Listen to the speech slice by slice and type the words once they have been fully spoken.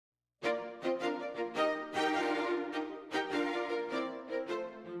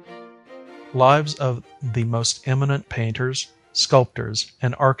Lives of the Most Eminent Painters, Sculptors,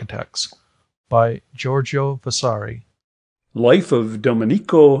 and Architects by Giorgio Vasari. Life of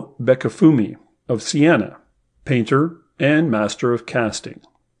Domenico Beccafumi of Siena, painter and master of casting.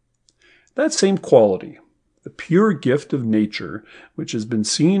 That same quality, the pure gift of nature, which has been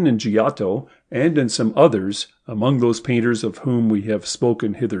seen in Giotto and in some others among those painters of whom we have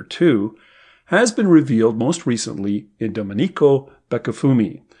spoken hitherto, has been revealed most recently in Domenico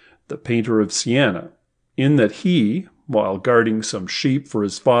Beccafumi, the painter of Siena, in that he, while guarding some sheep for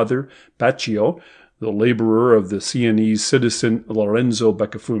his father Baccio, the laborer of the Sienese citizen Lorenzo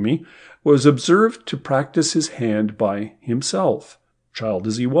Beccafumi, was observed to practice his hand by himself, child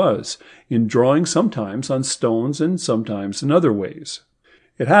as he was, in drawing sometimes on stones and sometimes in other ways.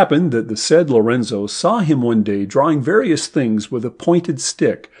 It happened that the said Lorenzo saw him one day drawing various things with a pointed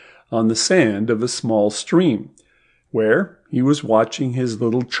stick on the sand of a small stream, where he was watching his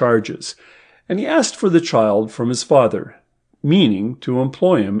little charges, and he asked for the child from his father, meaning to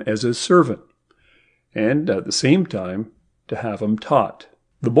employ him as his servant, and at the same time to have him taught.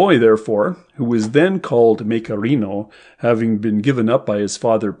 The boy, therefore, who was then called Mechero, having been given up by his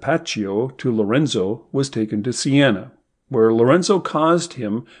father Baccio to Lorenzo, was taken to Siena, where Lorenzo caused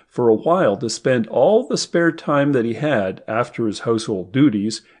him for a while to spend all the spare time that he had after his household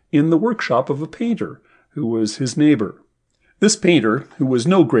duties in the workshop of a painter, who was his neighbor. This painter, who was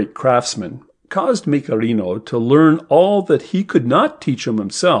no great craftsman, caused Mechero to learn all that he could not teach him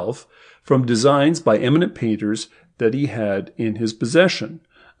himself from designs by eminent painters that he had in his possession,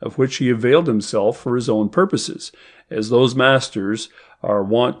 of which he availed himself for his own purposes, as those masters are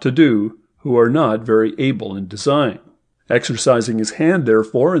wont to do who are not very able in design. Exercising his hand,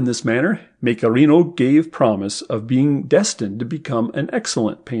 therefore, in this manner, Mechero gave promise of being destined to become an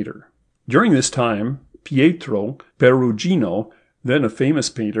excellent painter. During this time, Pietro Perugino, then a famous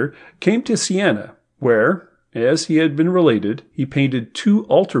painter, came to Siena, where, as he had been related, he painted 2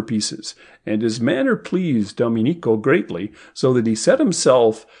 altarpieces, and his manner pleased Domenico greatly, so that he set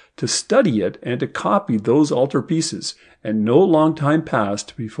himself to study it and to copy those altarpieces, and no long time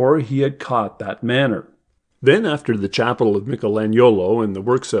passed before he had caught that manner. Then, after the chapel of Michelangelo and the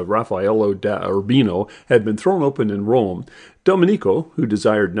works of Raffaello da Urbino had been thrown open in Rome, Domenico, who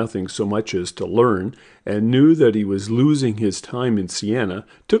desired nothing so much as to learn, and knew that he was losing his time in Siena,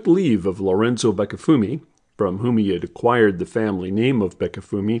 took leave of Lorenzo Beccafumi, from whom he had acquired the family name of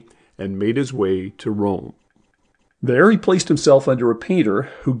Beccafumi, and made his way to Rome. There he placed himself under a painter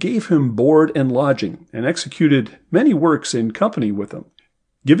who gave him board and lodging, and executed many works in company with him,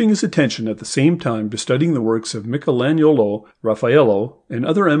 giving his attention at the same time to studying the works of Michelangelo, Raffaello, and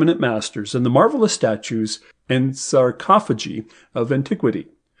other eminent masters, and the marvelous statues and sarcophagi of antiquity.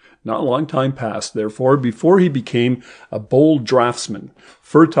 Not a long time passed, therefore, before he became a bold draftsman,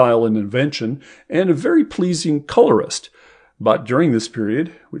 fertile in invention, and a very pleasing colorist. But during this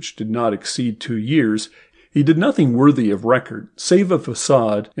period, which did not exceed 2 years, he did nothing worthy of record, save a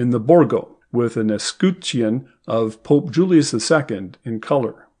facade in the Borgo, with an escutcheon of Pope Julius II in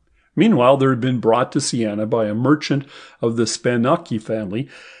color. Meanwhile, there had been brought to Siena by a merchant of the Spanacchi family,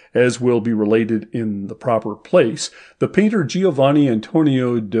 as will be related in the proper place, the painter Giovanni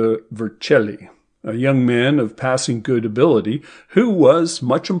Antonio de Vercelli, a young man of passing good ability, who was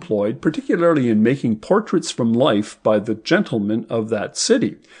much employed, particularly in making portraits from life by the gentlemen of that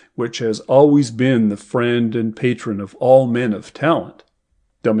city, which has always been the friend and patron of all men of talent.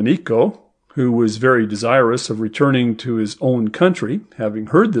 Domenico, who was very desirous of returning to his own country, having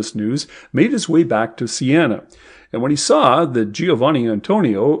heard this news, made his way back to Siena, and when he saw that Giovanni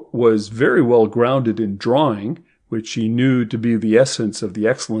Antonio was very well grounded in drawing, which he knew to be the essence of the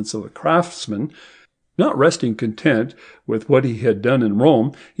excellence of a craftsman, not resting content with what he had done in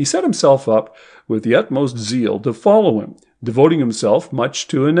Rome, he set himself up with the utmost zeal to follow him, devoting himself much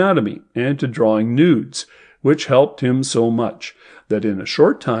to anatomy and to drawing nudes, which helped him so much that in a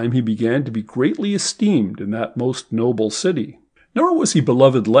short time he began to be greatly esteemed in that most noble city. Nor was he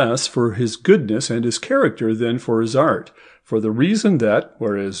beloved less for his goodness and his character than for his art, for the reason that,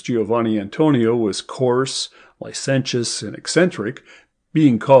 whereas Giovanni Antonio was coarse, licentious, and eccentric,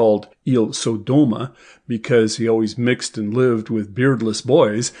 being called Il Sodoma because he always mixed and lived with beardless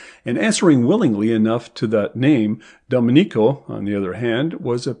boys, and answering willingly enough to that name, Domenico, on the other hand,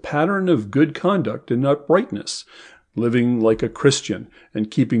 was a pattern of good conduct and uprightness, living like a Christian and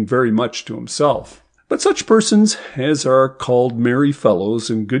keeping very much to himself. But such persons as are called merry fellows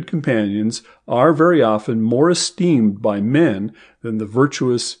and good companions are very often more esteemed by men than the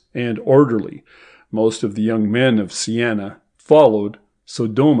virtuous and orderly. Most of the young men of Siena followed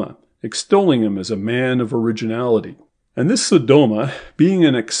Sodoma, extolling him as a man of originality. And this Sodoma, being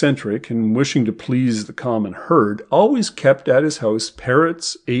an eccentric and wishing to please the common herd, always kept at his house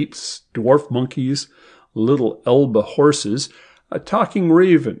parrots, apes, dwarf monkeys, little Elba horses, a talking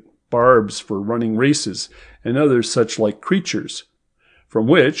raven, barbs for running races, and other such like creatures, from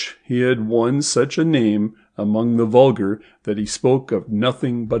which he had won such a name among the vulgar that he spoke of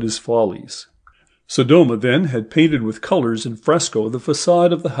nothing but his follies. Sodoma then had painted with colors in fresco the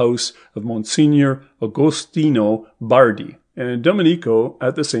facade of the house of Monsignor Agostino Bardi, and Domenico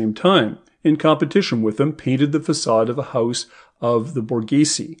at the same time, in competition with him, painted the facade of a house of the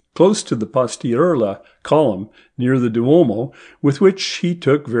Borghese, close to the Pastirella column near the Duomo, with which he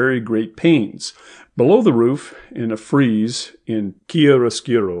took very great pains. Below the roof, in a frieze in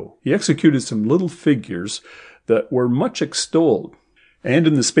chiaroscuro, he executed some little figures that were much extolled. And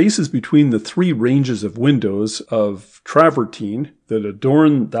in the spaces between the three ranges of windows of travertine that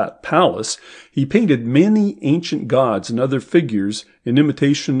adorn that palace, he painted many ancient gods and other figures in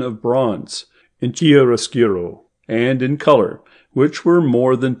imitation of bronze, in chiaroscuro, and in color, which were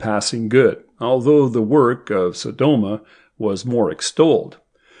more than passing good, although the work of Sodoma was more extolled.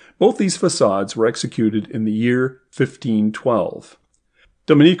 Both these facades were executed in the year 1512.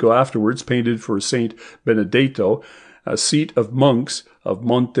 Domenico afterwards painted for Saint Benedetto a seat of monks of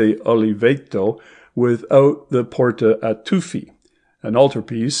Monte Oliveto without the Porta a Tufi, an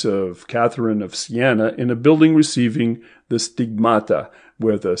altarpiece of Catherine of Siena in a building receiving the Stigmata,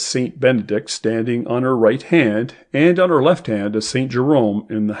 with a Saint Benedict standing on her right hand, and on her left hand a Saint Jerome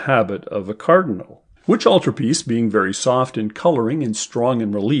in the habit of a cardinal, which altarpiece, being very soft in coloring and strong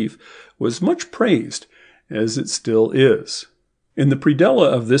in relief, was much praised, as it still is. In the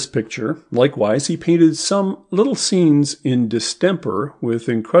predella of this picture, likewise, he painted some little scenes in distemper with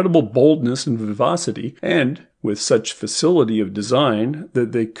incredible boldness and vivacity, and with such facility of design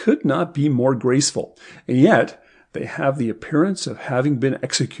that they could not be more graceful, and yet they have the appearance of having been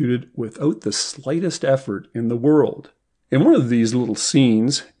executed without the slightest effort in the world. In one of these little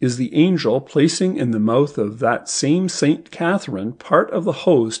scenes is the angel placing in the mouth of that same Saint Catherine part of the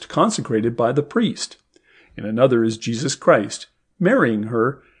host consecrated by the priest. In another is Jesus Christ marrying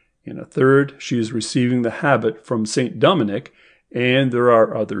her. In a third, she is receiving the habit from Saint Dominic, and there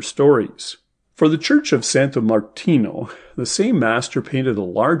are other stories. For the church of Santo Martino, the same master painted a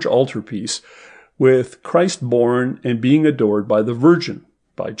large altarpiece with Christ born and being adored by the Virgin,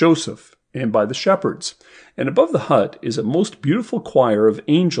 by Joseph, and by the shepherds, and above the hut is a most beautiful choir of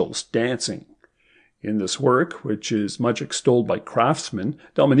angels dancing. In this work, which is much extolled by craftsmen,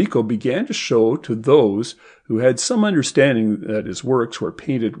 Domenico began to show to those who had some understanding that his works were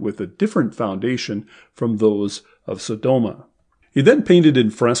painted with a different foundation from those of Sodoma. He then painted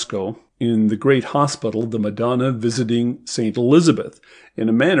in fresco, in the great hospital, the Madonna visiting St. Elizabeth, in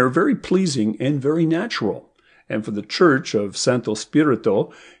a manner very pleasing and very natural. And for the church of Santo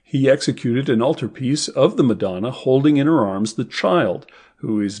Spirito, he executed an altarpiece of the Madonna holding in her arms the child,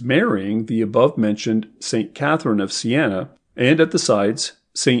 who is marrying the above-mentioned St. Catherine of Siena, and at the sides,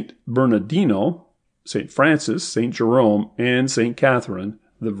 St. Bernardino, St. Francis, St. Jerome, and St. Catherine,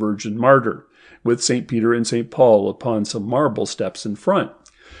 the Virgin Martyr, with St. Peter and St. Paul upon some marble steps in front,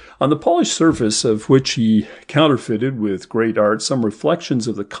 on the polished surface of which he counterfeited with great art some reflections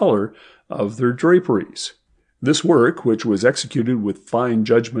of the color of their draperies. This work, which was executed with fine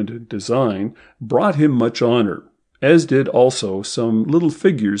judgment and design, brought him much honor, as did also some little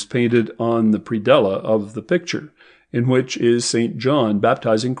figures painted on the predella of the picture, in which is St. John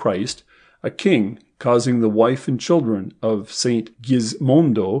baptizing Christ, a king causing the wife and children of St.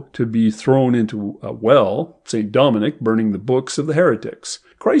 Gismondo to be thrown into a well, St. Dominic burning the books of the heretics,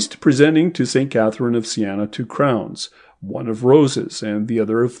 Christ presenting to St. Catherine of Siena 2 crowns, one of roses and the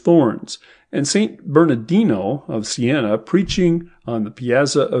other of thorns, and St. Bernardino of Siena preaching on the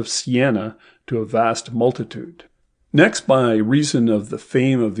piazza of Siena to a vast multitude. Next, by reason of the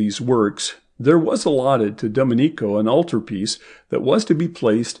fame of these works, there was allotted to Domenico an altarpiece that was to be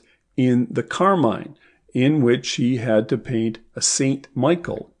placed in the Carmine, in which he had to paint a Saint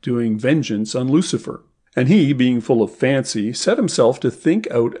Michael doing vengeance on Lucifer. And he, being full of fancy, set himself to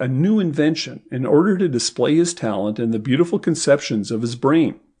think out a new invention in order to display his talent and the beautiful conceptions of his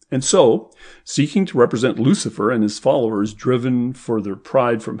brain. And so, seeking to represent Lucifer and his followers driven for their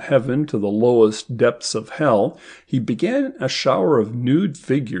pride from heaven to the lowest depths of hell, he began a shower of nude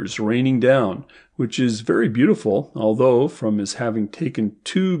figures raining down, which is very beautiful, although, from his having taken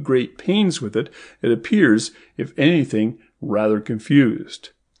too great pains with it, it appears, if anything, rather confused.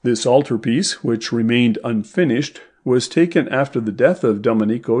 This altarpiece, which remained unfinished, was taken after the death of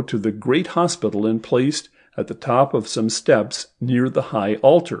Domenico to the great hospital and placed at the top of some steps near the high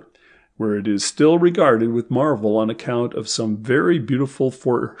altar, where it is still regarded with marvel on account of some very beautiful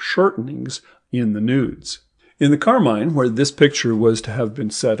foreshortenings in the nudes. In the Carmine, where this picture was to have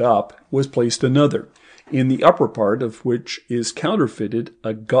been set up, was placed another, in the upper part of which is counterfeited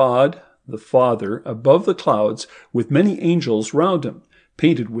a God, the Father, above the clouds, with many angels round him,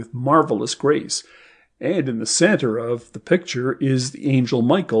 painted with marvelous grace. And in the center of the picture is the angel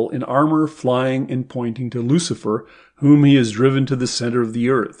Michael in armor, flying and pointing to Lucifer, whom he has driven to the center of the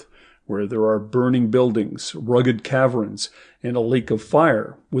earth, where there are burning buildings, rugged caverns, and a lake of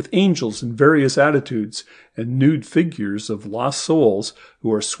fire, with angels in various attitudes, and nude figures of lost souls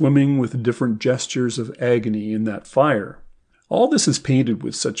who are swimming with different gestures of agony in that fire. All this is painted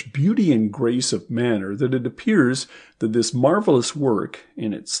with such beauty and grace of manner that it appears that this marvelous work,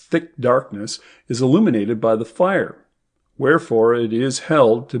 in its thick darkness, is illuminated by the fire, wherefore it is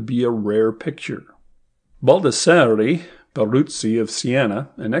held to be a rare picture. Baldassare Peruzzi of Siena,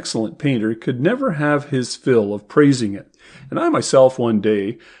 an excellent painter, could never have his fill of praising it, and I myself one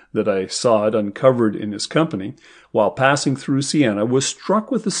day that I saw it uncovered in his company, while passing through Siena, was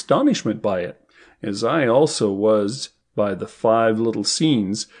struck with astonishment by it, as I also was by the 5 little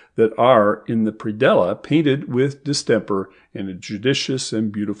scenes that are in the predella painted with distemper in a judicious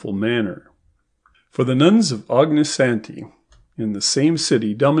and beautiful manner. For the nuns of Ognissanti, in the same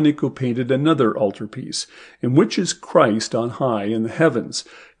city, Domenico painted another altarpiece, in which is Christ on high in the heavens,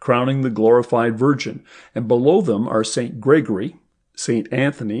 crowning the glorified Virgin, and below them are St. Gregory, St.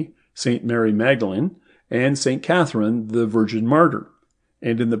 Anthony, St. Mary Magdalene, and St. Catherine, the Virgin Martyr.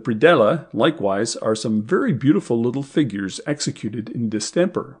 And in the predella, likewise, are some very beautiful little figures executed in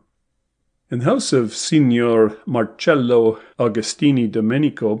distemper. In the house of Signor Marcello Agostini,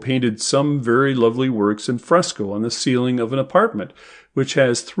 Domenico painted some very lovely works in fresco on the ceiling of an apartment, which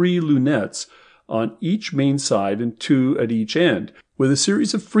has 3 lunettes on each main side and 2 at each end, with a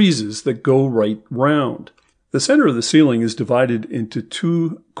series of friezes that go right round. The center of the ceiling is divided into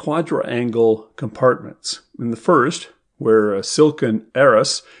 2 quadrangle compartments. In the first, where a silken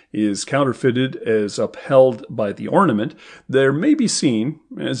arras is counterfeited as upheld by the ornament, there may be seen,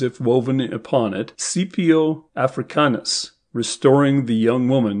 as if woven upon it, Scipio Africanus, restoring the young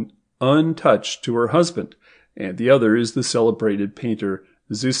woman untouched to her husband, and the other is the celebrated painter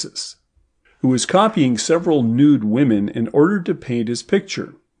Zeuxis, who is copying several nude women in order to paint his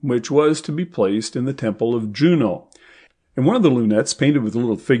picture, which was to be placed in the temple of Juno. In one of the lunettes, painted with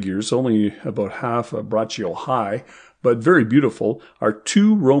little figures, only about half a braccio high, but very beautiful, are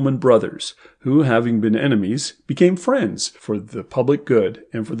 2 Roman brothers, who, having been enemies, became friends for the public good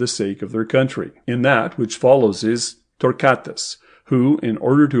and for the sake of their country. In that which follows is Torquatus, who, in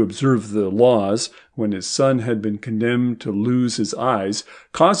order to observe the laws, when his son had been condemned to lose his eyes,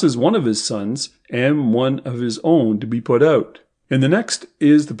 causes one of his sons and one of his own to be put out. In the next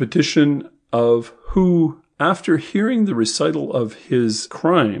is the petition of who, after hearing the recital of his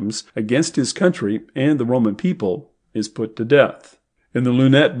crimes against his country and the Roman people, is put to death. In the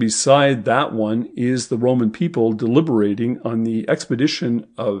lunette beside that one is the Roman people deliberating on the expedition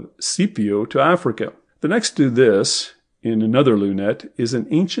of Scipio to Africa. The next to this, in another lunette, is an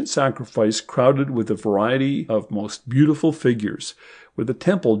ancient sacrifice crowded with a variety of most beautiful figures, with a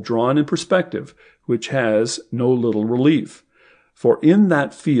temple drawn in perspective, which has no little relief. For in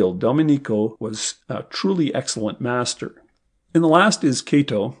that field Domenico was a truly excellent master. In the last is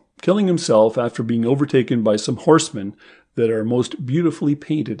Cato, killing himself after being overtaken by some horsemen that are most beautifully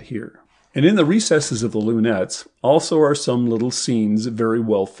painted here. And in the recesses of the lunettes also are some little scenes very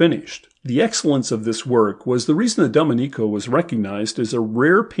well finished. The excellence of this work was the reason that Domenico was recognized as a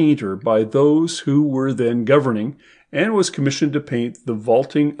rare painter by those who were then governing, and was commissioned to paint the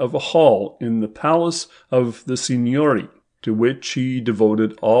vaulting of a hall in the palace of the Signory, to which he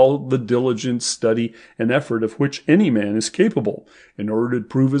devoted all the diligence, study, and effort of which any man is capable, in order to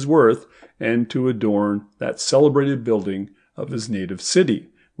prove his worth and to adorn that celebrated building of his native city,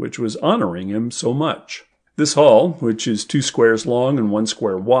 which was honoring him so much. This hall, which is 2 squares long and 1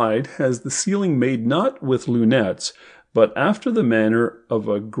 square wide, has the ceiling made not with lunettes, but after the manner of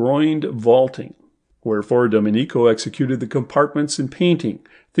a groined vaulting. Wherefore Domenico executed the compartments in painting,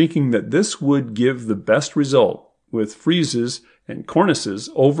 thinking that this would give the best result, with friezes and cornices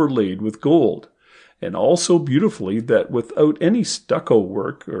overlaid with gold, and all so beautifully that without any stucco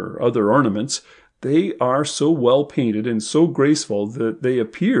work or other ornaments, they are so well painted and so graceful that they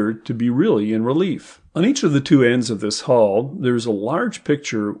appear to be really in relief. On each of the 2 ends of this hall, there is a large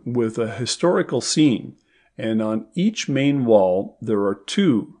picture with a historical scene, and on each main wall there are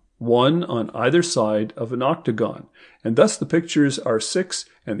 2, one on either side of an octagon, and thus the pictures are 6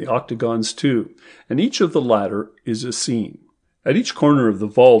 and the octagons 2, and each of the latter is a scene. At each corner of the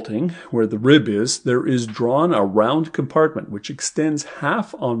vaulting, where the rib is, there is drawn a round compartment which extends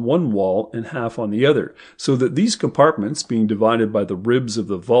half on one wall and half on the other, so that these compartments, being divided by the ribs of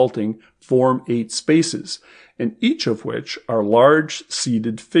the vaulting, form 8 spaces, and each of which are large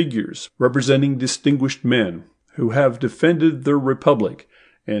seated figures, representing distinguished men who have defended their republic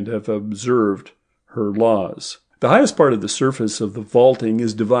and have observed her laws. The highest part of the surface of the vaulting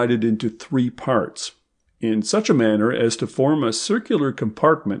is divided into 3 parts, in such a manner as to form a circular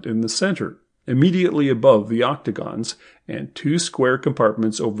compartment in the center, immediately above the octagons, and 2 square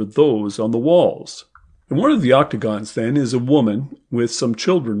compartments over those on the walls. In one of the octagons, then, is a woman with some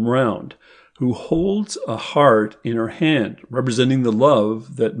children round, who holds a heart in her hand, representing the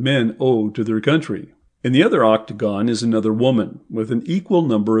love that men owe to their country. In the other octagon is another woman, with an equal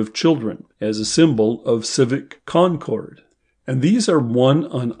number of children, as a symbol of civic concord. And these are one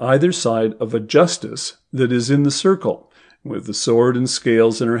on either side of a justice that is in the circle, with the sword and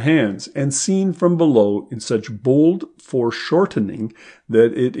scales in her hands, and seen from below in such bold foreshortening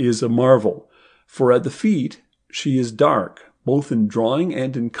that it is a marvel. For at the feet she is dark, both in drawing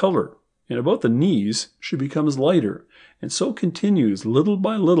and in color, and about the knees she becomes lighter, and so continues little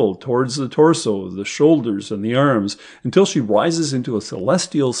by little towards the torso, the shoulders, and the arms, until she rises into a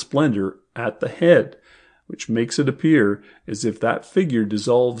celestial splendor at the head, which makes it appear as if that figure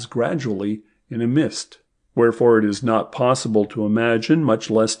dissolves gradually in a mist. Wherefore it is not possible to imagine, much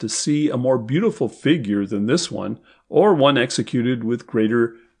less to see, a more beautiful figure than this one, or one executed with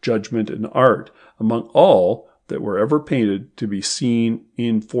greater judgment and art, among all that were ever painted, to be seen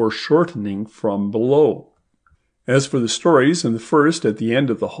in foreshortening from below. As for the stories, in the first, at the end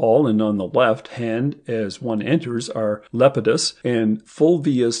of the hall and on the left hand as one enters, are Lepidus and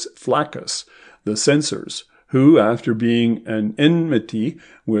Fulvius Flaccus, the censors, who, after being an enmity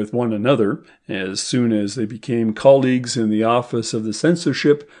with one another, as soon as they became colleagues in the office of the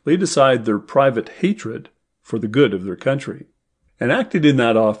censorship, laid aside their private hatred for the good of their country, and acted in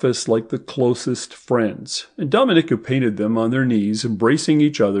that office like the closest friends. And Domenico painted them on their knees, embracing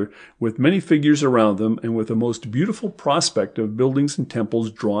each other, with many figures around them, and with a most beautiful prospect of buildings and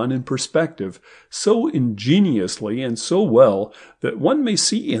temples drawn in perspective, so ingeniously and so well that one may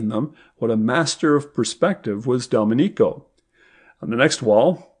see in them what a master of perspective was Domenico. On the next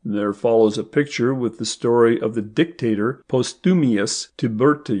wall there follows a picture with the story of the dictator Postumius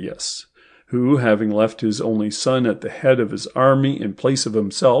Tiburtius, who, having left his only son at the head of his army in place of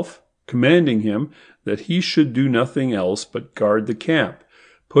himself, commanding him that he should do nothing else but guard the camp,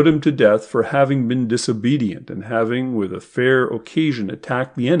 put him to death for having been disobedient, and having with a fair occasion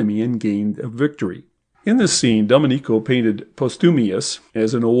attacked the enemy and gained a victory. In this scene Domenico painted Postumius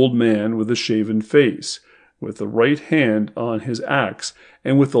as an old man with a shaven face, with the right hand on his axe,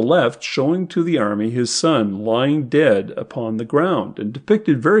 and with the left showing to the army his son lying dead upon the ground, and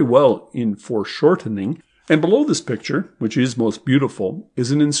depicted very well in foreshortening. And below this picture, which is most beautiful,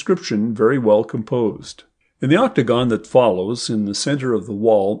 is an inscription very well composed. In the octagon that follows, in the center of the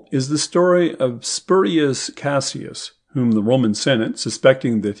wall, is the story of Spurius Cassius, whom the Roman Senate,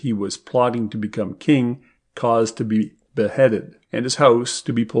 suspecting that he was plotting to become king, caused to be beheaded, and his house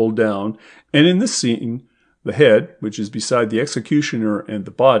to be pulled down. And in this scene, the head, which is beside the executioner, and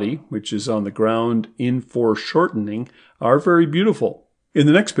the body, which is on the ground in foreshortening, are very beautiful. In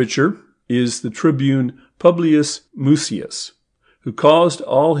the next picture is the tribune Publius Mucius, who caused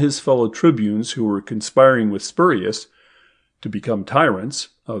all his fellow tribunes who were conspiring with Spurius to become tyrants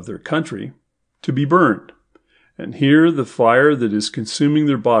of their country to be burned. And here the fire that is consuming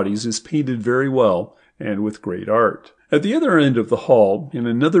their bodies is painted very well and with great art. At the other end of the hall, in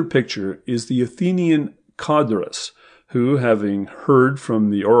another picture, is the Athenian Codrus, who, having heard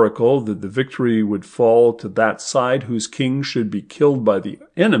from the oracle that the victory would fall to that side whose king should be killed by the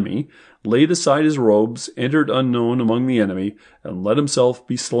enemy, laid aside his robes, entered unknown among the enemy, and let himself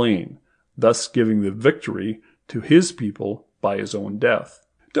be slain, thus giving the victory to his people by his own death.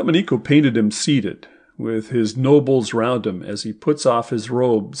 Domenico painted him seated, with his nobles round him, as he puts off his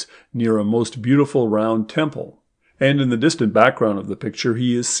robes near a most beautiful round temple. And in the distant background of the picture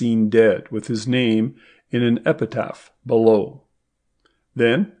he is seen dead, with his name in an epitaph below.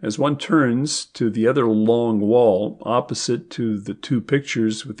 Then, as one turns to the other long wall, opposite to the 2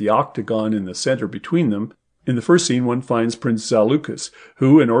 pictures with the octagon in the center between them, in the first scene one finds Prince Zaleucus,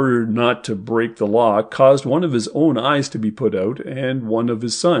 who, in order not to break the law, caused one of his own eyes to be put out, and one of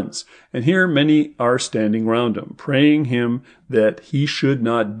his sons. And here many are standing round him, praying him that he should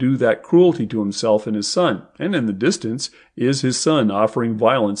not do that cruelty to himself and his son. And in the distance is his son offering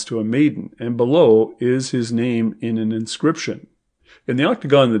violence to a maiden, and below is his name in an inscription. In the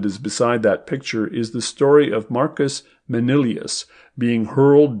octagon that is beside that picture is the story of Marcus Manilius being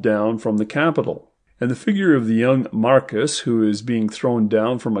hurled down from the Capitol. And the figure of the young Marcus, who is being thrown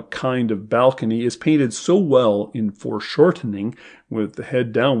down from a kind of balcony, is painted so well in foreshortening with the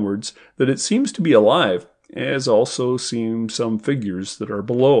head downwards that it seems to be alive, as also seem some figures that are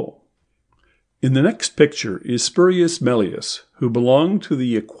below. In the next picture is Spurius Melius, who belonged to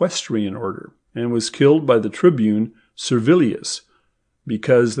the equestrian order and was killed by the tribune Servilius,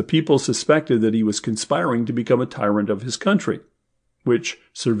 because the people suspected that he was conspiring to become a tyrant of his country, which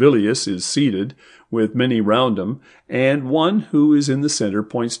Servilius is seated, with many round him, and one who is in the center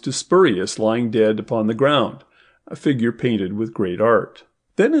points to Spurius lying dead upon the ground, a figure painted with great art.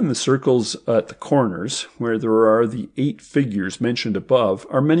 Then in the circles at the corners, where there are the 8 figures mentioned above,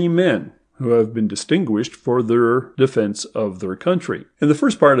 are many men, who have been distinguished for their defense of their country. In the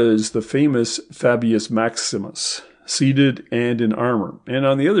first part is the famous Fabius Maximus, seated and in armor, and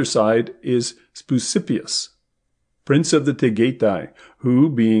on the other side is Speusippus, prince of the Tegetai, who,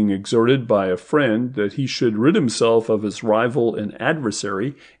 being exhorted by a friend that he should rid himself of his rival and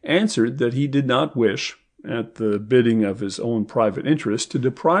adversary, answered that he did not wish, at the bidding of his own private interest, to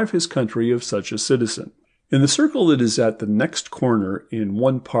deprive his country of such a citizen. In the circle that is at the next corner in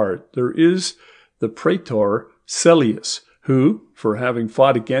one part, there is the praetor Celius, who, for having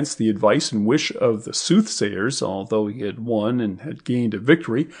fought against the advice and wish of the soothsayers, although he had won and had gained a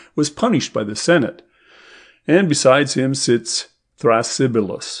victory, was punished by the Senate. And besides him sits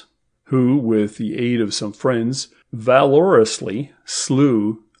Thrasybulus, who, with the aid of some friends, valorously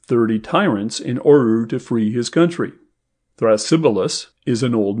slew 30 tyrants in order to free his country. Thrasybulus is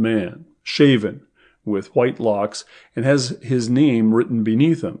an old man, shaven, with white locks, and has his name written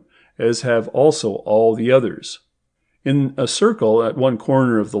beneath him, as have also all the others. In a circle at one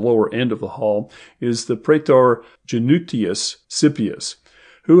corner of the lower end of the hall is the praetor Genutius Scipius,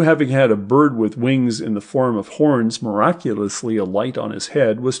 who, having had a bird with wings in the form of horns miraculously alight on his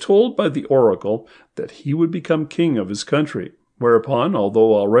head, was told by the oracle that he would become king of his country, whereupon,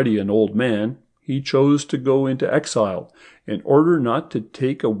 although already an old man, he chose to go into exile, in order not to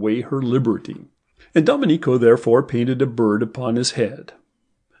take away her liberty. And Domenico therefore painted a bird upon his head.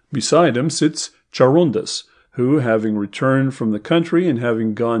 Beside him sits Charundus, who, having returned from the country and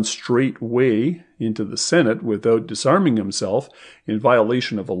having gone straightway into the Senate without disarming himself, in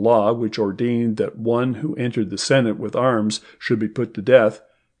violation of a law which ordained that one who entered the Senate with arms should be put to death,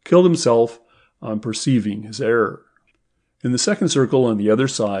 killed himself on perceiving his error. In the second circle on the other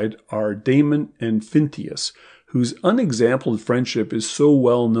side are Damon and Phintius, whose unexampled friendship is so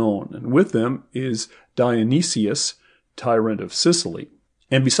well known, and with them is Dionysius, tyrant of Sicily.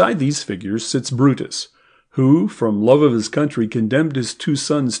 And beside these figures sits Brutus, who, from love of his country, condemned his 2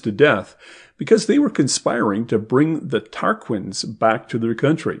 sons to death, because they were conspiring to bring the Tarquins back to their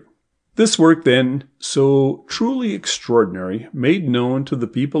country. This work, then, so truly extraordinary, made known to the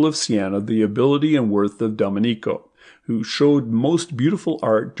people of Siena the ability and worth of Domenico, who showed most beautiful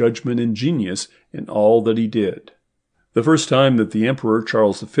art, judgment, and genius in all that he did. The first time that the Emperor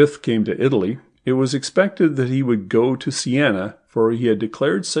Charles V came to Italy, it was expected that he would go to Siena, for he had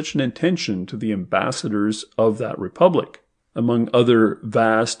declared such an intention to the ambassadors of that republic. Among other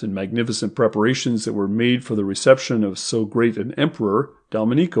vast and magnificent preparations that were made for the reception of so great an emperor,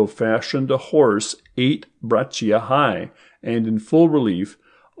 Domenico fashioned a horse 8 braccia high, and in full relief,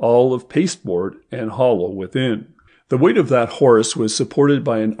 all of pasteboard and hollow within. The weight of that horse was supported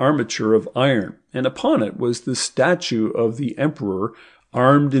by an armature of iron, and upon it was the statue of the emperor,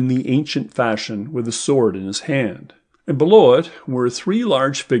 armed in the ancient fashion with a sword in his hand. And below it were 3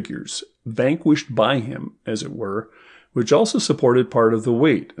 large figures, vanquished by him, as it were, which also supported part of the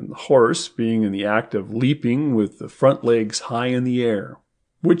weight, and the horse being in the act of leaping with the front legs high in the air,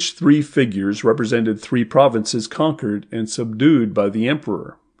 which 3 figures represented 3 provinces conquered and subdued by the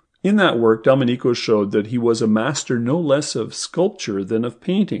emperor. In that work, Domenico showed that he was a master no less of sculpture than of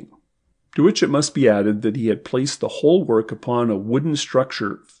painting, to which it must be added that he had placed the whole work upon a wooden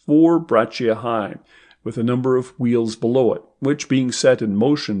structure 4 braccia high, with a number of wheels below it, which, being set in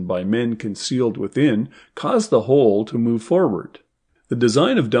motion by men concealed within, caused the whole to move forward. The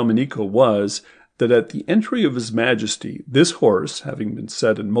design of Domenico was that at the entry of His Majesty, this horse, having been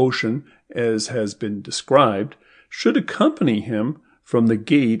set in motion, as has been described, should accompany him from the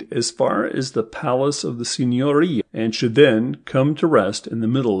gate as far as the palace of the Signoria, and should then come to rest in the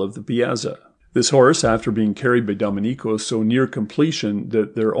middle of the piazza. This horse, after being carried by Domenico so near completion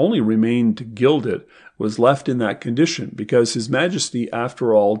that there only remained to gild it, was left in that condition, because His Majesty,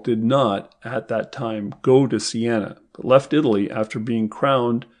 after all, did not, at that time, go to Siena, but left Italy after being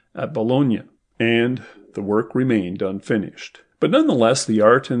crowned at Bologna, and the work remained unfinished. But nonetheless, the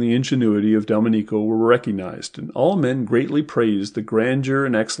art and the ingenuity of Domenico were recognized, and all men greatly praised the grandeur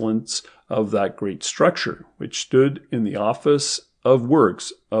and excellence of that great structure, which stood in the office of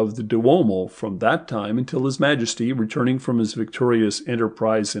works of the Duomo from that time until His Majesty, returning from his victorious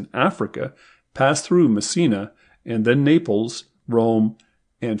enterprise in Africa, passed through Messina, and then Naples, Rome,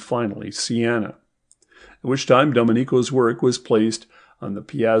 and finally Siena, at which time Domenico's work was placed on the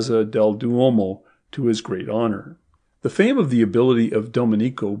Piazza del Duomo to his great honor. The fame of the ability of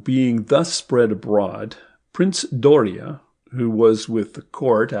Domenico being thus spread abroad, Prince Doria, who was with the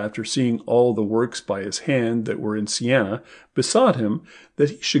court after seeing all the works by his hand that were in Siena, besought him that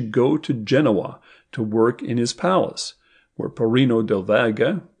he should go to Genoa to work in his palace, where Perino del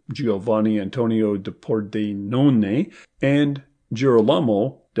Vaga, Giovanni Antonio da Pordenone, and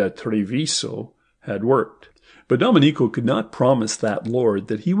Girolamo da Treviso had worked. But Domenico could not promise that lord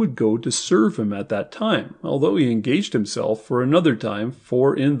that he would go to serve him at that time, although he engaged himself for another time,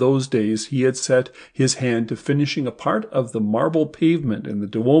 for in those days he had set his hand to finishing a part of the marble pavement in the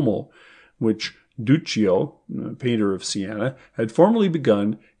Duomo, which Duccio, a painter of Siena, had formerly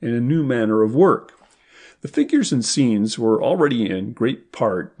begun in a new manner of work. The figures and scenes were already in great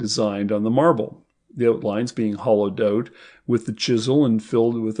part designed on the marble, the outlines being hollowed out with the chisel and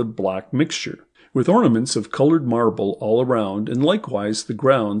filled with a black mixture, with ornaments of colored marble all around, and likewise the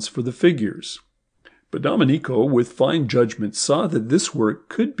grounds for the figures. But Domenico, with fine judgment, saw that this work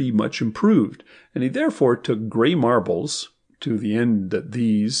could be much improved, and he therefore took gray marbles, to the end that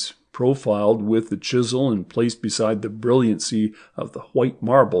these, profiled with the chisel and placed beside the brilliancy of the white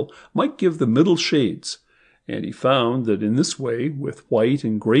marble, might give the middle shades, and he found that in this way, with white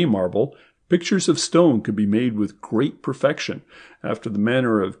and gray marble, pictures of stone could be made with great perfection, after the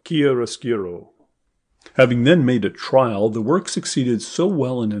manner of chiaroscuro. Having then made a trial, the work succeeded so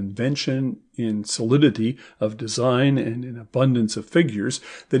well in invention, in solidity of design, and in abundance of figures,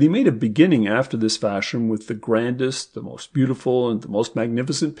 that he made a beginning after this fashion with the grandest, the most beautiful, and the most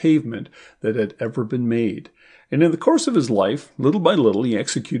magnificent pavement that had ever been made. And in the course of his life, little by little, he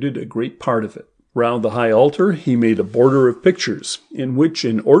executed a great part of it. Round the high altar he made a border of pictures, in which,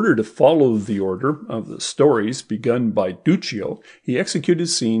 in order to follow the order of the stories begun by Duccio, he executed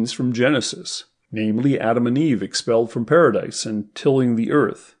scenes from Genesis, namely Adam and Eve expelled from paradise and tilling the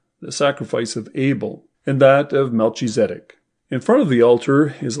earth, the sacrifice of Abel, and that of Melchizedek. In front of the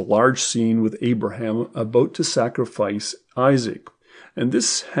altar is a large scene with Abraham about to sacrifice Isaac, and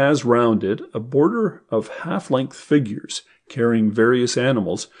this has round it a border of half-length figures carrying various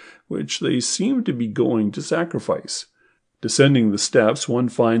animals, which they seem to be going to sacrifice. Descending the steps, one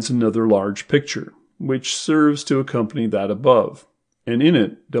finds another large picture, which serves to accompany that above, and in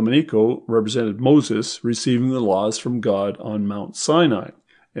it Domenico represented Moses receiving the laws from God on Mount Sinai,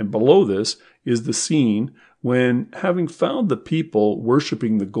 and below this is the scene when, having found the people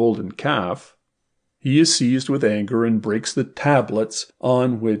worshipping the golden calf, he is seized with anger and breaks the tablets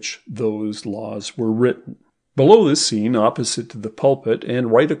on which those laws were written. Below this scene, opposite to the pulpit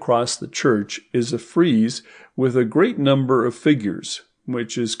and right across the church, is a frieze with a great number of figures,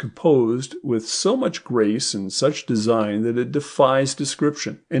 which is composed with so much grace and such design that it defies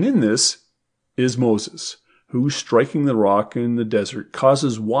description. And in this is Moses, who, striking the rock in the desert,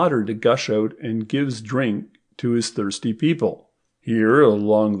 causes water to gush out and gives drink to his thirsty people. Here,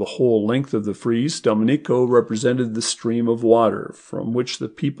 along the whole length of the frieze, Domenico represented the stream of water, from which the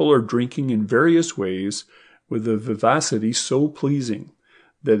people are drinking in various ways with a vivacity so pleasing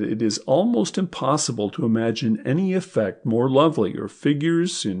that it is almost impossible to imagine any effect more lovely or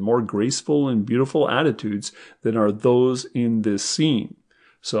figures in more graceful and beautiful attitudes than are those in this scene,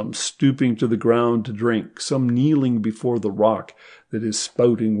 some stooping to the ground to drink, some kneeling before the rock that is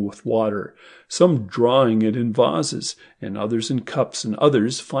spouting with water, some drawing it in vases, and others in cups, and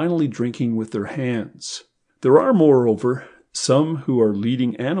others finally drinking with their hands. There are, moreover, some who are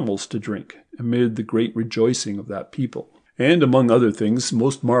leading animals to drink, amid the great rejoicing of that people. And among other things,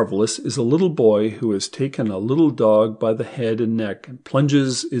 most marvelous is a little boy who has taken a little dog by the head and neck and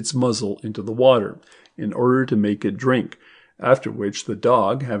plunges its muzzle into the water, in order to make it drink, after which the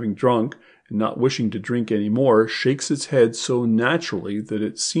dog, having drunk, and not wishing to drink any more, shakes its head so naturally that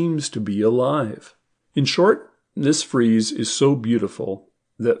it seems to be alive. In short, this frieze is so beautiful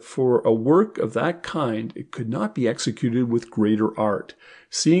that for a work of that kind it could not be executed with greater art,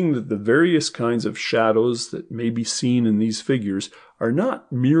 seeing that the various kinds of shadows that may be seen in these figures are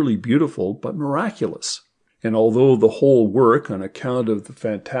not merely beautiful but miraculous. And although the whole work, on account of the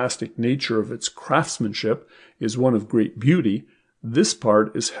fantastic nature of its craftsmanship, is one of great beauty, this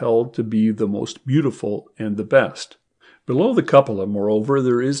part is held to be the most beautiful and the best. Below the cupola, moreover,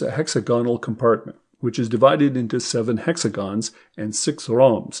 there is a hexagonal compartment, which is divided into 7 hexagons and 6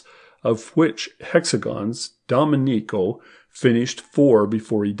 rhombs, of which hexagons Domenico finished 4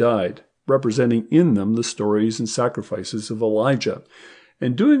 before he died, representing in them the stories and sacrifices of Elijah,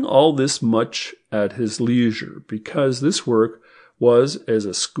 and doing all this much at his leisure, because this work was as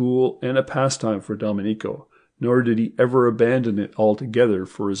a school and a pastime for Domenico, nor did he ever abandon it altogether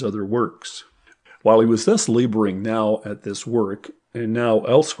for his other works. While he was thus laboring now at this work, and now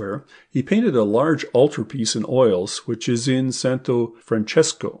elsewhere, he painted a large altarpiece in oils, which is in Santo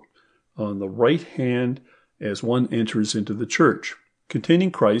Francesco, on the right hand as one enters into the church,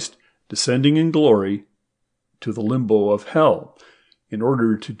 containing Christ descending in glory to the limbo of hell, in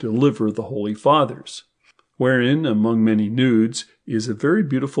order to deliver the Holy Fathers, wherein, among many nudes, is a very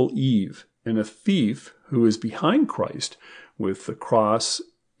beautiful Eve, and a thief who is behind Christ with the cross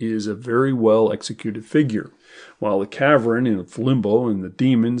is a very well executed figure, while the cavern of limbo and the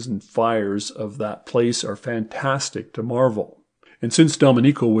demons and fires of that place are fantastic to marvel. And since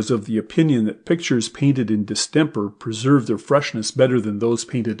Domenico was of the opinion that pictures painted in distemper preserve their freshness better than those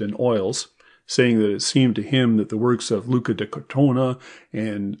painted in oils, saying that it seemed to him that the works of Luca da Cortona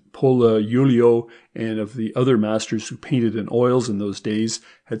and Pola Giulio and of the other masters who painted in oils in those days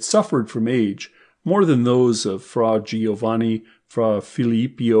had suffered from age more than those of Fra Giovanni, Fra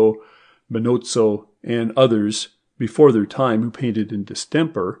Filippo, Benozzo, and others before their time who painted in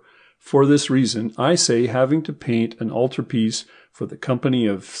distemper. For this reason, I say, having to paint an altarpiece for the company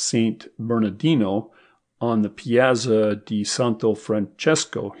of Saint Bernardino on the Piazza di Santo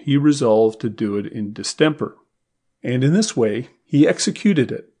Francesco, he resolved to do it in distemper. And in this way he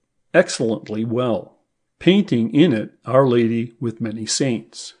executed it excellently well, painting in it Our Lady with many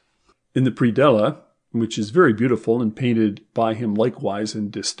saints. In the predella, which is very beautiful and painted by him likewise in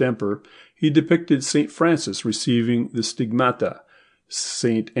distemper, he depicted St. Francis receiving the stigmata,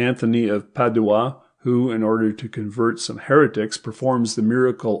 St. Anthony of Padua, who, in order to convert some heretics, performs the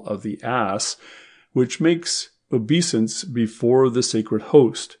miracle of the ass, which makes obeisance before the sacred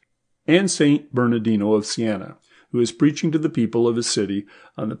host, and St. Bernardino of Siena, who is preaching to the people of his city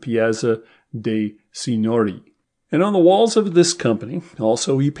on the Piazza dei Signori. And on the walls of this company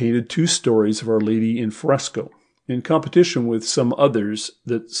also he painted 2 stories of Our Lady in fresco, in competition with some others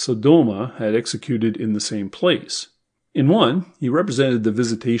that Sodoma had executed in the same place. In one, he represented the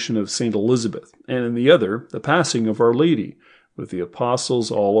visitation of St. Elizabeth, and in the other, the passing of Our Lady, with the apostles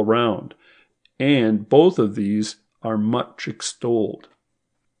all around, and both of these are much extolled.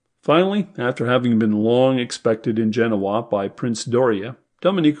 Finally, after having been long expected in Genoa by Prince Doria,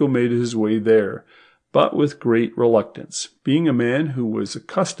 Domenico made his way there, but with great reluctance, being a man who was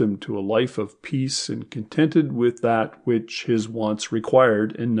accustomed to a life of peace and contented with that which his wants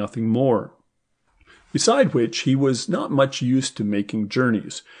required and nothing more. Beside which, he was not much used to making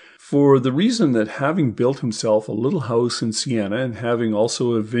journeys, for the reason that having built himself a little house in Siena and having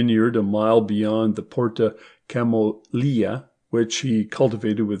also a vineyard a mile beyond the Porta Camollia, which he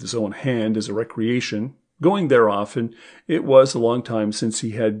cultivated with his own hand as a recreation, going there often, it was a long time since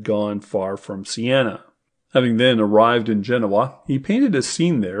he had gone far from Siena. Having then arrived in Genoa, he painted a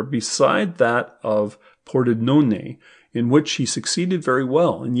scene there beside that of Pordenone, in which he succeeded very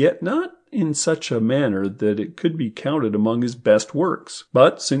well, and yet not in such a manner that it could be counted among his best works.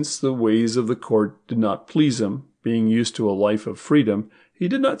 But since the ways of the court did not please him, being used to a life of freedom, he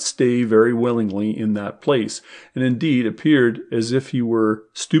did not stay very willingly in that place, and indeed appeared as if he were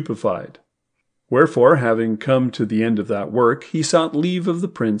stupefied. Wherefore, having come to the end of that work, he sought leave of the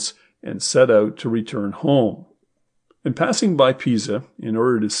prince and set out to return home. And passing by Pisa, in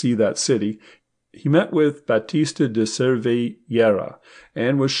order to see that city, he met with Battista de Cervellera,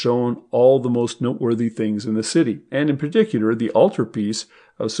 and was shown all the most noteworthy things in the city, and in particular the altarpiece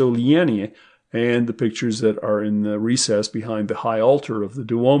of Soligny and the pictures that are in the recess behind the high altar of the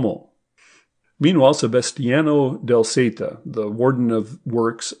Duomo. Meanwhile, Sebastiano del Seta, the warden of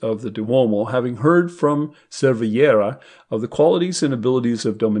works of the Duomo, having heard from Cervellera of the qualities and abilities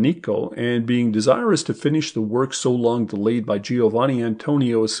of Domenico, and being desirous to finish the work so long delayed by Giovanni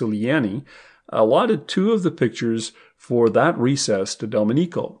Antonio Ciliani, allotted 2 of the pictures for that recess to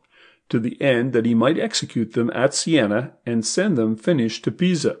Domenico, to the end that he might execute them at Siena and send them finished to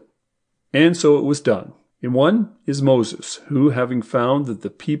Pisa. And so it was done. In one is Moses, who, having found that the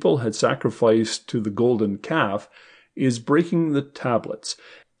people had sacrificed to the golden calf, is breaking the tablets.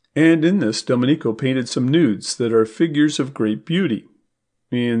 And in this Domenico painted some nudes that are figures of great beauty.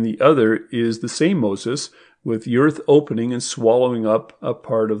 In the other is the same Moses, with the earth opening and swallowing up a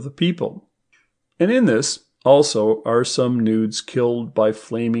part of the people. And in this also are some nudes killed by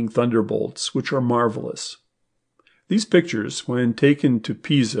flaming thunderbolts, which are marvelous. These pictures, when taken to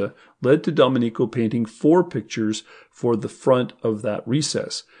Pisa, led to Domenico painting 4 pictures for the front of that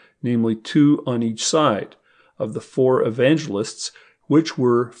recess, namely 2 on each side, of the 4 evangelists, which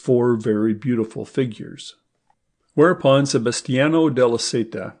were 4 very beautiful figures. Whereupon Sebastiano della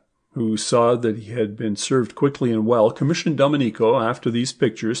Seta, who saw that he had been served quickly and well, commissioned Domenico, after these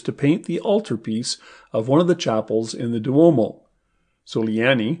pictures, to paint the altarpiece of one of the chapels in the Duomo,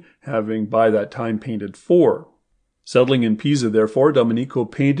 Sogliani having by that time painted 4. Settling in Pisa, therefore, Domenico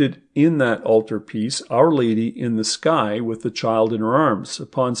painted in that altarpiece Our Lady in the sky with the child in her arms,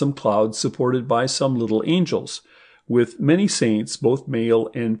 upon some clouds supported by some little angels, with many saints, both male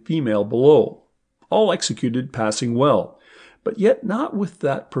and female, below, all executed passing well, but yet not with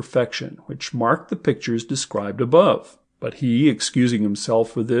that perfection which marked the pictures described above. But he, excusing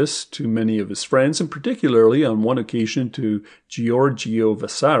himself for this to many of his friends, and particularly on one occasion to Giorgio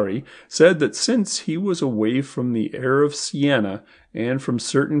Vasari, said that since he was away from the air of Siena and from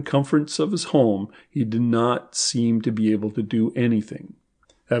certain comforts of his home, he did not seem to be able to do anything.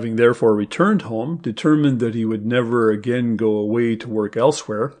 Having therefore returned home, determined that he would never again go away to work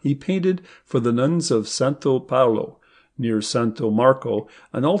elsewhere, he painted for the nuns of Santo Paolo, near Santo Marco,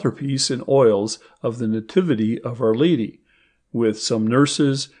 an altarpiece in oils of the Nativity of Our Lady, with some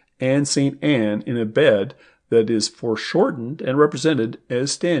nurses and St. Anne in a bed that is foreshortened and represented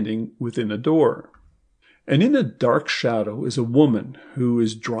as standing within a door. And in a dark shadow is a woman who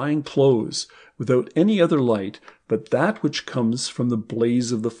is drying clothes without any other light but that which comes from the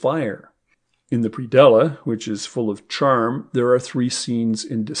blaze of the fire. In the predella, which is full of charm, there are 3 scenes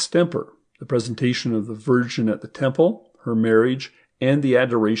in distemper: the presentation of the Virgin at the temple, her marriage, and the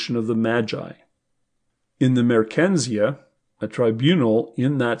adoration of the Magi. In the Mercanzia, a tribunal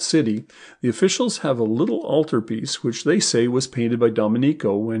in that city, the officials have a little altarpiece which they say was painted by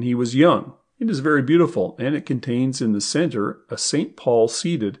Domenico when he was young. It is very beautiful, and it contains in the center a St. Paul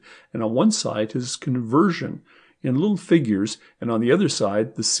seated, and on one side his conversion in little figures, and on the other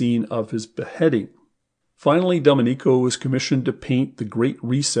side the scene of his beheading. Finally, Domenico was commissioned to paint the great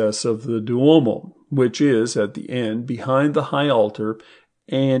recess of the Duomo, which is at the end behind the high altar,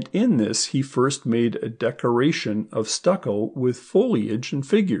 and in this he first made a decoration of stucco with foliage and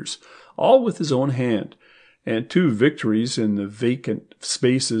figures, all with his own hand, and 2 victories in the vacant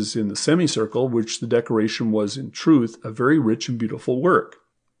spaces in the semicircle, which the decoration was in truth a very rich and beautiful work.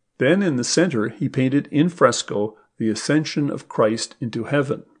 Then in the center he painted in fresco the Ascension of Christ into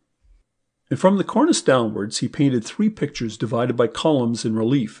heaven. And from the cornice downwards he painted 3 pictures divided by columns in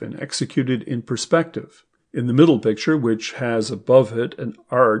relief and executed in perspective. In the middle picture, which has above it an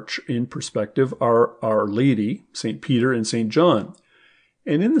arch in perspective, are Our Lady, St. Peter, and St. John.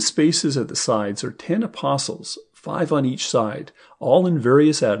 And in the spaces at the sides are 10 apostles, 5 on each side, all in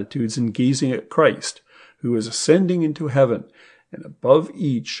various attitudes and gazing at Christ, who is ascending into heaven. And above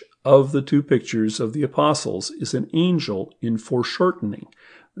each of the 2 pictures of the apostles is an angel in foreshortening,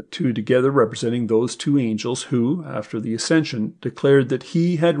 the 2 together representing those 2 angels who, after the ascension, declared that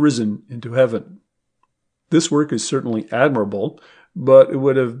he had risen into heaven. This work is certainly admirable, but it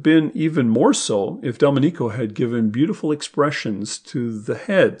would have been even more so if Domenico had given beautiful expressions to the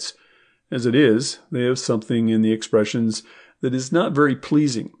heads. As it is, they have something in the expressions that is not very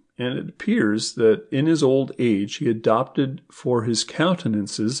pleasing, and it appears that in his old age he adopted for his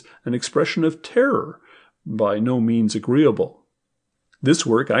countenances an expression of terror, by no means agreeable. This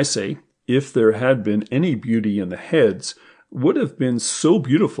work, I say, if there had been any beauty in the heads, would have been so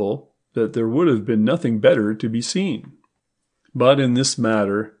beautiful that there would have been nothing better to be seen. But in this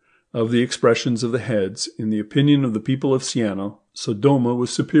matter of the expressions of the heads, in the opinion of the people of Siena, Sodoma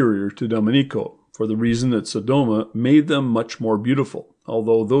was superior to Domenico, for the reason that Sodoma made them much more beautiful,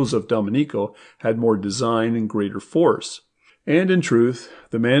 although those of Domenico had more design and greater force. And in truth,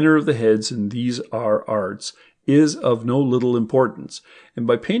 the manner of the heads in these our arts is of no little importance, and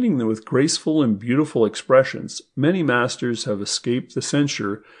by painting them with graceful and beautiful expressions, many masters have escaped the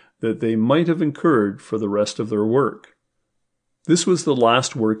censure that they might have incurred for the rest of their work. This was the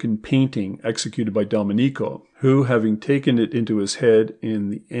last work in painting executed by Domenico, who, having taken it into his head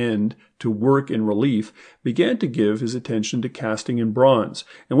in the end to work in relief, began to give his attention to casting in bronze,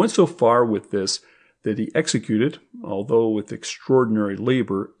 and went so far with this that he executed, although with extraordinary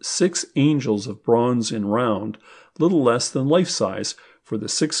labor, 6 angels of bronze in round, little less than life-size, for the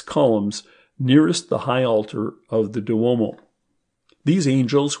 6 columns nearest the high altar of the Duomo. These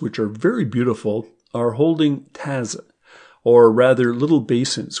angels, which are very beautiful, are holding tazze, or rather little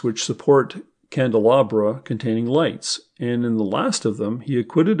basins which support candelabra containing lights, and in the last of them he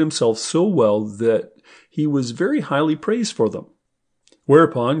acquitted himself so well that he was very highly praised for them.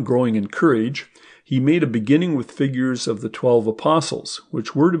 Whereupon, growing in courage, he made a beginning with figures of the 12 apostles,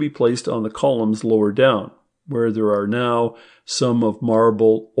 which were to be placed on the columns lower down, where there are now some of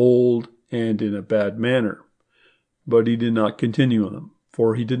marble, old, and in a bad manner. But he did not continue them,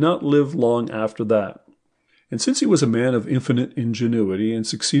 for he did not live long after that. And since he was a man of infinite ingenuity and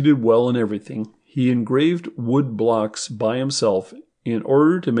succeeded well in everything, he engraved wood blocks by himself in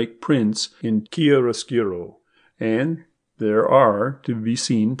order to make prints in chiaroscuro, and there are to be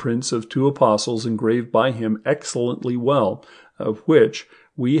seen prints of 2 apostles engraved by him excellently well, of which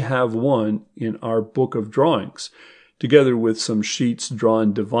we have one in our book of drawings, together with some sheets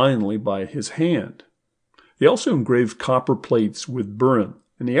drawn divinely by his hand. He also engraved copper plates with burin,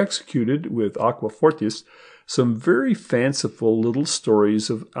 and he executed, with aquafortis, some very fanciful little stories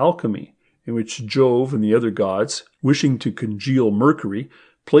of alchemy, in which Jove and the other gods, wishing to congeal Mercury,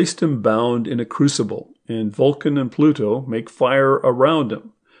 placed him bound in a crucible, and Vulcan and Pluto make fire around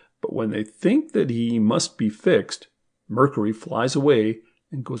him. But when they think that he must be fixed, Mercury flies away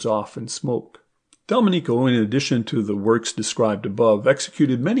and goes off in smoke. Domenico, in addition to the works described above,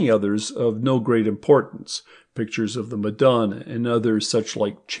 executed many others of no great importance, pictures of the Madonna and other such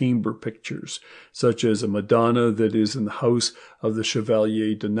like chamber pictures, such as a Madonna that is in the house of the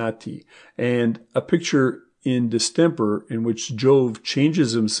Chevalier Donati, and a picture in distemper in which Jove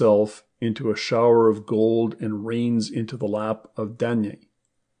changes himself into a shower of gold and rains into the lap of Danae.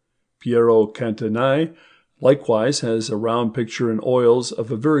 Piero Cantanai likewise has a round picture in oils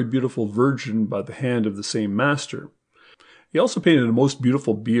of a very beautiful Virgin by the hand of the same master. He also painted a most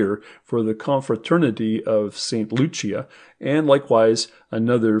beautiful bier for the confraternity of St. Lucia, and likewise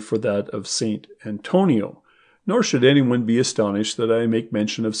another for that of St. Antonio. Nor should anyone be astonished that I make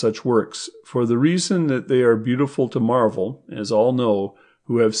mention of such works, for the reason that they are beautiful to marvel, as all know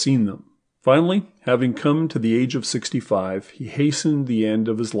who have seen them. Finally, having come to the age of 65, he hastened the end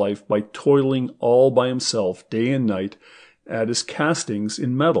of his life by toiling all by himself day and night at his castings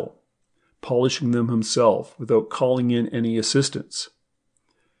in metal, polishing them himself without calling in any assistance.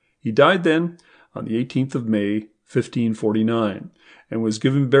 He died then on the 18th of May, 1549, and was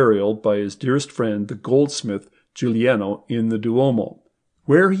given burial by his dearest friend, the goldsmith Giuliano, in the Duomo,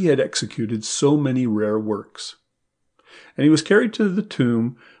 where he had executed so many rare works. And he was carried to the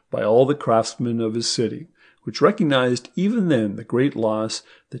tomb by all the craftsmen of his city, which recognized even then the great loss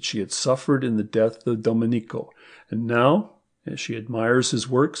that she had suffered in the death of Domenico, and now, as she admires his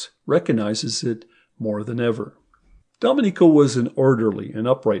works, recognizes it more than ever. Domenico was an orderly and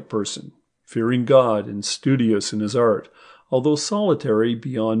upright person, fearing God and studious in his art, although solitary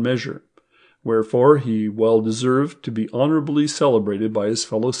beyond measure. Wherefore he well deserved to be honorably celebrated by his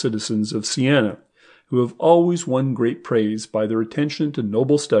fellow citizens of Siena, who have always won great praise by their attention to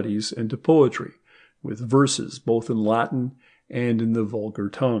noble studies and to poetry, with verses both in Latin and in the vulgar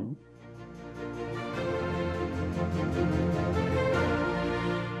tongue.